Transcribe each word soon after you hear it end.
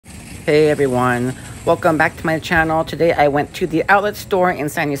Hey everyone, welcome back to my channel. Today I went to the outlet store in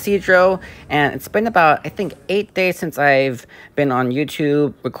San Ysidro, and it's been about, I think, 8 days since I've been on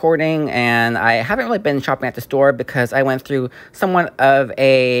YouTube recording, and I haven't really been shopping at the store because I went through somewhat of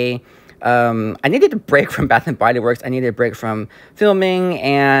a I needed a break from Bath & Body Works. I needed a break from filming,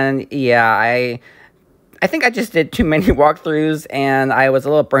 and yeah, I think I just did too many walkthroughs, and I was a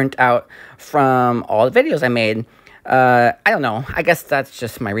little burnt out from all the videos I made. I don't know. I guess that's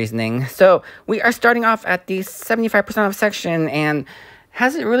just my reasoning. So we are starting off at the 75% off section, and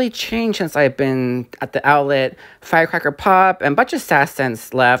hasn't really changed since I've been at the outlet. Firecracker Pop and a bunch of sass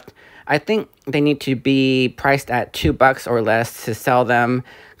scents left. I think they need to be priced at $2 or less to sell them.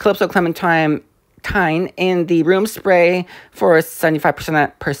 Calypso Clementine in the room spray for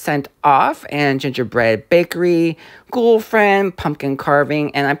 75% off, and Gingerbread Bakery, Ghoul Friend, Pumpkin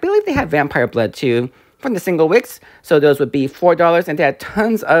Carving, and I believe they have Vampire Blood too from the single wicks, so those would be $4, and they had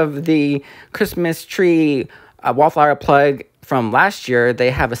tons of the Christmas tree wallflower plug from last year.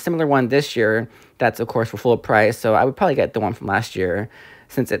 They have a similar one this year that's of course for full price, so I would probably get the one from last year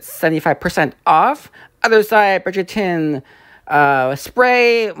since it's 75% off. Other side, Bridgerton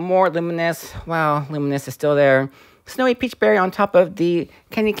spray, more Luminous. Wow, Luminous is still there. Snowy Peach Berry on top of the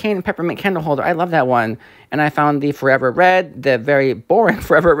Candy Cane and Peppermint candle holder. I love that one. And I found the Forever Red, the very boring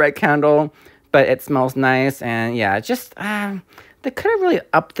Forever Red candle, but it smells nice. And yeah, just they could have really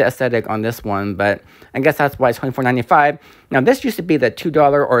upped the aesthetic on this one, but I guess that's why it's $24.95. Now this used to be the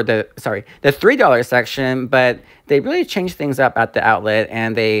 $2 or the $3 section, but they really changed things up at the outlet,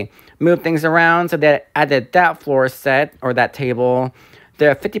 and they moved things around, so they added that floor set or that table.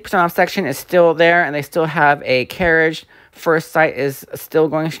 The 50% off section is still there, and they still have a carriage. First Sight is still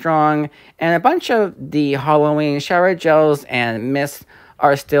going strong, and a bunch of the Halloween shower gels and mists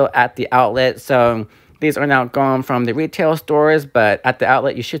are still at the outlet. So these are now gone from the retail stores, but at the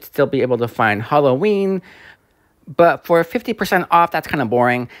outlet you should still be able to find Halloween. But for 50% off, that's kind of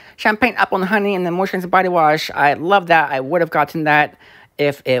boring. Champagne Apple and Honey and the Moisturizer Body Wash, I love that. I would have gotten that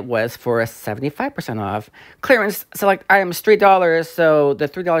if it was for 75% off. Clearance select items $3, so the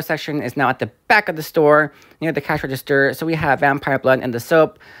 $3 section is now at the back of the store near the cash register. So we have Vampire Blood and the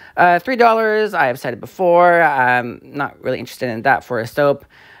soap. $3, I have said it before, I'm not really interested in that for a soap.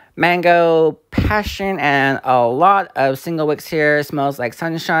 Mango Passion and a lot of single wicks here. Smells Like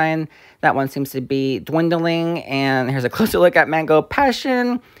Sunshine. That one seems to be dwindling, and here's a closer look at Mango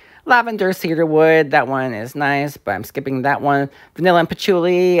Passion. Lavender Cedarwood, that one is nice, but I'm skipping that one. Vanilla and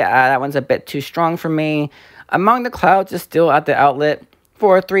Patchouli, that one's a bit too strong for me. Among the Clouds is still at the outlet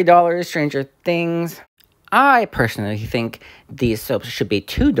for $3. Stranger Things. I personally think these soaps should be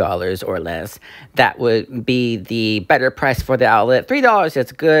 $2 or less. That would be the better price for the outlet. $3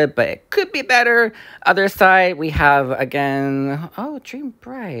 is good, but it could be better. Other side, we have, again, oh, Dream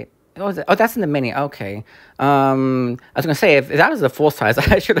Bright. Oh, that's in the mini. Okay. I was gonna say if that was the full size,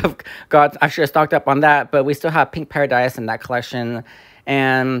 I should have stocked up on that. But we still have Pink Paradise in that collection,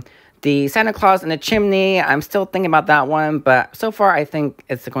 and the Santa Claus in the Chimney. I'm still thinking about that one, but so far I think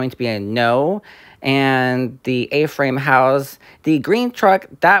it's going to be a no. And the A-frame house, the green truck,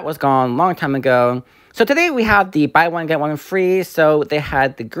 that was gone a long time ago. So today we have the buy one get one free. So they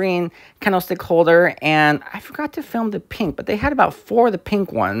had the green candlestick holder, and I forgot to film the pink, but they had about 4 of the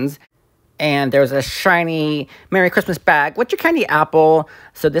pink ones. And there's a shiny Merry Christmas bag with your candy apple.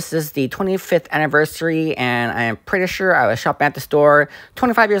 So this is the 25th anniversary, and I am pretty sure I was shopping at the store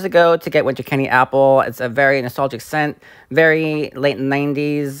 25 years ago to get Winter Candy Apple. It's a very nostalgic scent, very late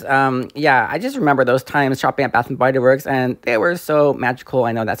 90s. Yeah, I just remember those times shopping at Bath & Body Works, and they were so magical.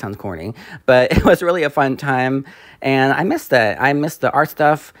 I know that sounds corny, but it was really a fun time, and I missed that. I missed the art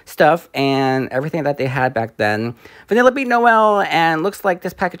stuff and everything that they had back then. Vanilla Bean Noel, and looks like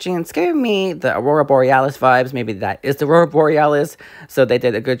this packaging is giving me the Aurora Borealis vibes. Maybe that is the Aurora Borealis, so they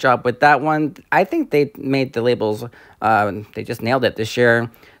did a good job with that one. I think they made the labels, they just nailed it this year.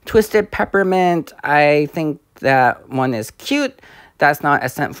 Twisted Peppermint, I think that one is cute. That's not a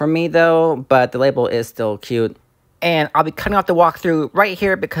scent for me though, but the label is still cute. And I'll be cutting off the walkthrough right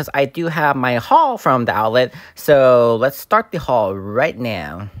here because I do have my haul from the outlet. So let's start the haul right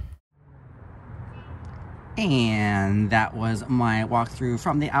now. And that was my walkthrough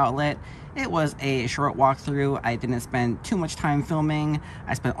from the outlet. It was a short walkthrough. I didn't spend too much time filming.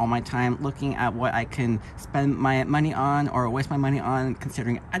 I spent all my time looking at what I can spend my money on or waste my money on,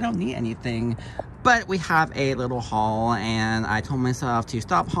 considering I don't need anything. But we have a little haul, and I told myself to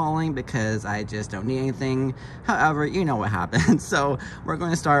stop hauling because I just don't need anything. However, you know what happens. So we're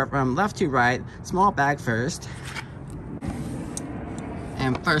going to start from left to right. Small bag first. And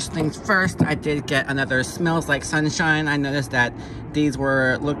And first things first, I did get another Smells Like Sunshine. I noticed that these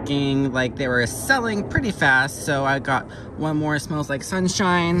were looking like they were selling pretty fast, so I got one more Smells Like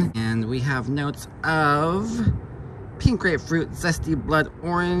Sunshine. And we have notes of pink grapefruit, zesty blood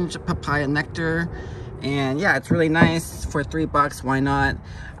orange, papaya nectar. And yeah, it's really nice for $3. Why not?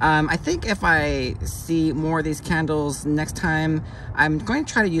 I think if I see more of these candles next time, I'm going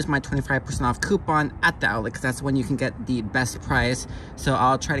to try to use my 25% off coupon at the outlet, because that's when you can get the best price. So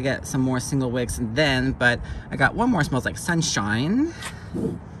I'll try to get some more single wicks then, but I got one more Smells Like Sunshine.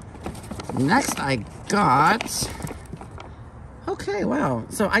 Next I got, okay, wow.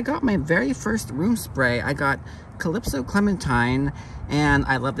 So I got my very first room spray. I got Calypso Clementine, and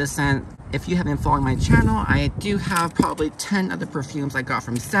I love this scent. If you haven't been following my channel, I do have probably 10 other perfumes I got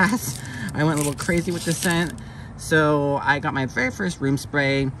from Sass. I went a little crazy with the scent. So I got my very first room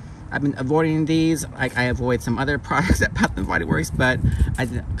spray. I've been avoiding these. I avoid some other products at Bath & Body Works, but I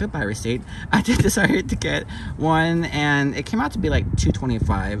did, goodbye receipt. I did decide to get one, and it came out to be like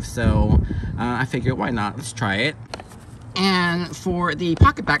 $2.25. So I figured, why not? Let's try it. And for the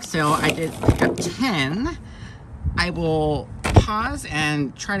pocket back sale, I did pick up 10. I will pause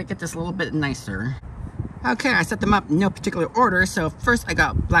and try to get this a little bit nicer. Okay, I set them up in no particular order. So first I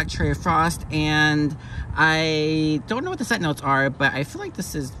got Black Cherry Frost, and I don't know what the scent notes are, but I feel like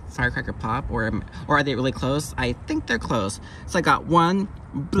this is Firecracker Pop, or are they really close? I think they're close. So I got one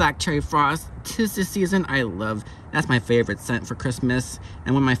Black Cherry Frost. 'Tis the season. I love, that's my favorite scent for Christmas,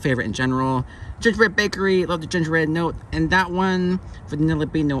 and one of my favorite in general. Gingerbread Bakery, love the gingerbread note. And that one, Vanilla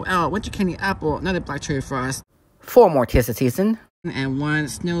Bean Noel, Winter Candy Apple, another Black Cherry Frost. 4 more 'Tis the Season. And one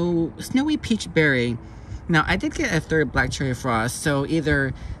Snowy Peach Berry. Now, I did get a third Black Cherry Frost, so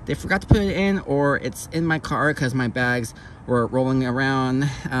either they forgot to put it in, or it's in my car because my bags were rolling around.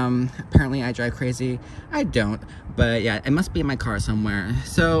 Apparently, I drive crazy. I don't, but yeah, it must be in my car somewhere.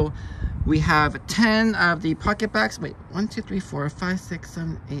 So we have 10 of the pocket bags. Wait, 1, 2, 3, 4, 5, 6,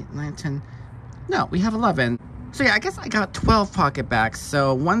 7, 8, 9, 10. No, we have 11. So yeah, I guess I got 12 pocket bags.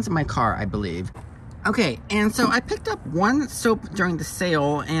 So one's in my car, I believe. Okay, and so I picked up one soap during the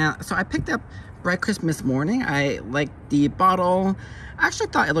sale, and so I picked up Bright Christmas Morning. I liked the bottle. I actually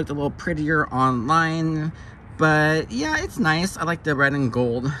thought it looked a little prettier online, but yeah, it's nice. I like the red and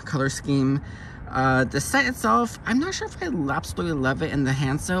gold color scheme. The scent itself, I'm not sure if I absolutely love it in the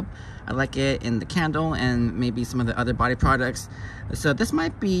hand soap. I like it in the candle and maybe some of the other body products. So this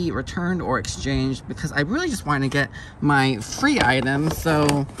might be returned or exchanged, because I really just want to get my free item.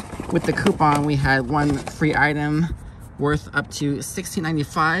 So with the coupon, we had one free item worth up to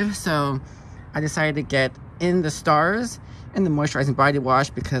 $16.95. So I decided to get In the Stars and the moisturizing body wash,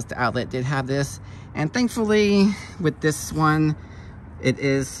 because the outlet did have this. And thankfully with this one, it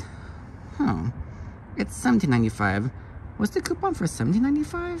is, it's $17.95. Was the coupon for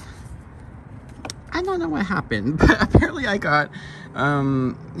 $17.95? I don't know what happened, but apparently I got,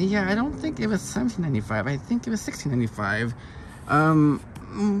 yeah, I don't think it was $17.95. I think it was $16.95.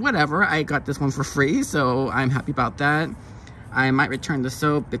 Whatever, I got this one for free, so I'm happy about that. I might return the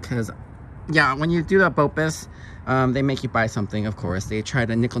soap because, yeah, when you do the BOPUS, they make you buy something, of course. They try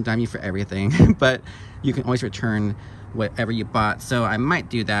to nickel and dime you for everything, but you can always return whatever you bought, so I might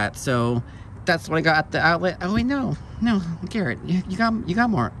do that. So that's what I got at the outlet. Oh wait, no, Garrett, you got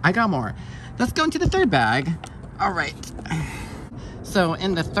more. I got more. Let's go into the third bag. All right. So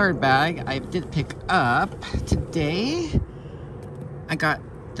in the third bag, I did pick up today. I got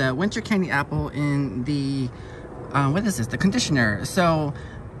the Winter Candy Apple in the, what is this? The conditioner. So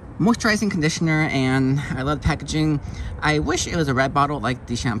moisturizing conditioner, and I love the packaging. I wish it was a red bottle like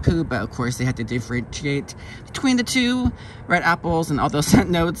the shampoo, but of course they had to differentiate between the two, red apples and all those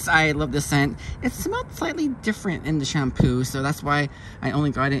scent notes. I love this scent. It smelled slightly different in the shampoo, so that's why I only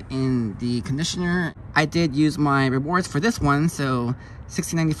got it in the conditioner. I did use my rewards for this one, so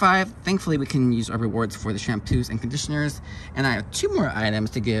 $16.95. Thankfully we can use our rewards for the shampoos and conditioners, and I have 2 more items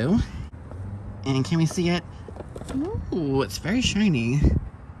to go. And can we see it? Ooh, it's very shiny.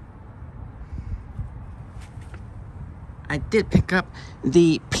 I did pick up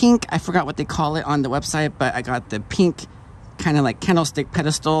the pink, I forgot what they call it on the website, but I got the pink kind of like candlestick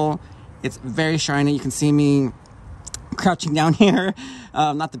pedestal. It's very shiny. You can see me crouching down here.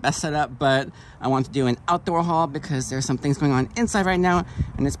 Not the best setup, but I want to do an outdoor haul because there's some things going on inside right now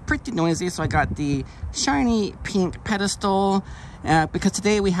and it's pretty noisy. So I got the shiny pink pedestal because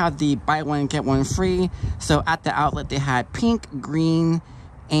today we have the buy one get one free. So at the outlet they had pink, green,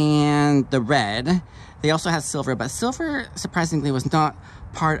 and the red. They also had silver, but silver surprisingly was not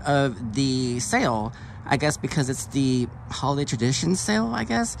part of the sale, I guess, because it's the holiday tradition sale, I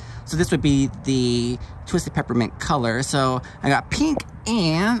guess. So this would be the Twisted Peppermint color. So I got pink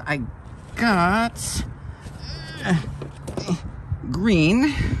and I got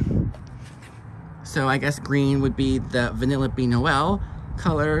green. So I guess green would be the Vanilla Bean Noel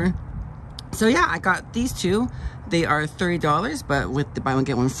color. So yeah, I got these two. They are $30, but with the buy one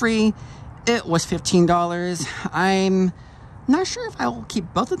get one free, it was $15. I'm not sure if I will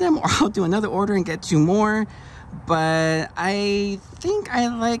keep both of them or I'll do another order and get two more, but I think I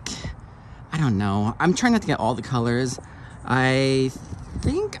don't know. I'm trying not to get all the colors. I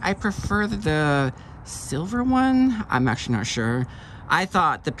think I prefer the silver one. I'm actually not sure. I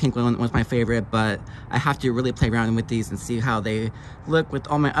thought the pink one was my favorite, but I have to really play around with these and see how they look with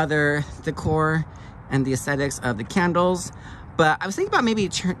all my other decor and the aesthetics of the candles. But I was thinking about maybe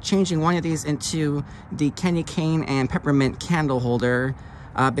changing one of these into the candy cane and peppermint candle holder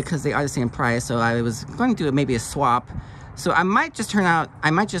because they are the same price. So I was going to do maybe a swap. So I might just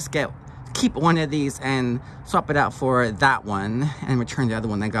keep one of these and swap it out for that one and return the other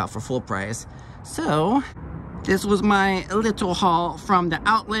one I got for full price. So this was my little haul from the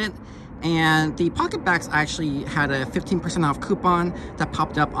outlet. And the pocket bags actually had a 15% off coupon that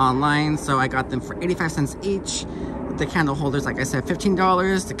popped up online. So I got them for 85 cents each. The candle holders, like I said,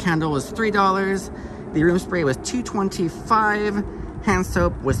 $15. The candle was $3. The room spray was $2.25. Hand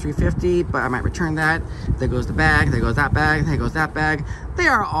soap was $3.50, but I might return that. There goes the bag, there goes that bag, there goes that bag. They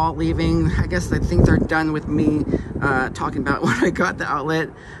are all leaving. I guess I think they're done with me talking about what I got at the outlet.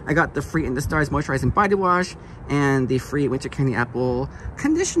 I got the free In the Stars Moisturizing Body Wash and the free Winter Candy Apple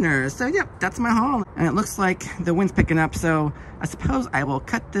Conditioner. So yep, that's my haul. And it looks like the wind's picking up, so I suppose I will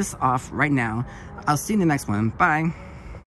cut this off right now. I'll see you in the next one. Bye.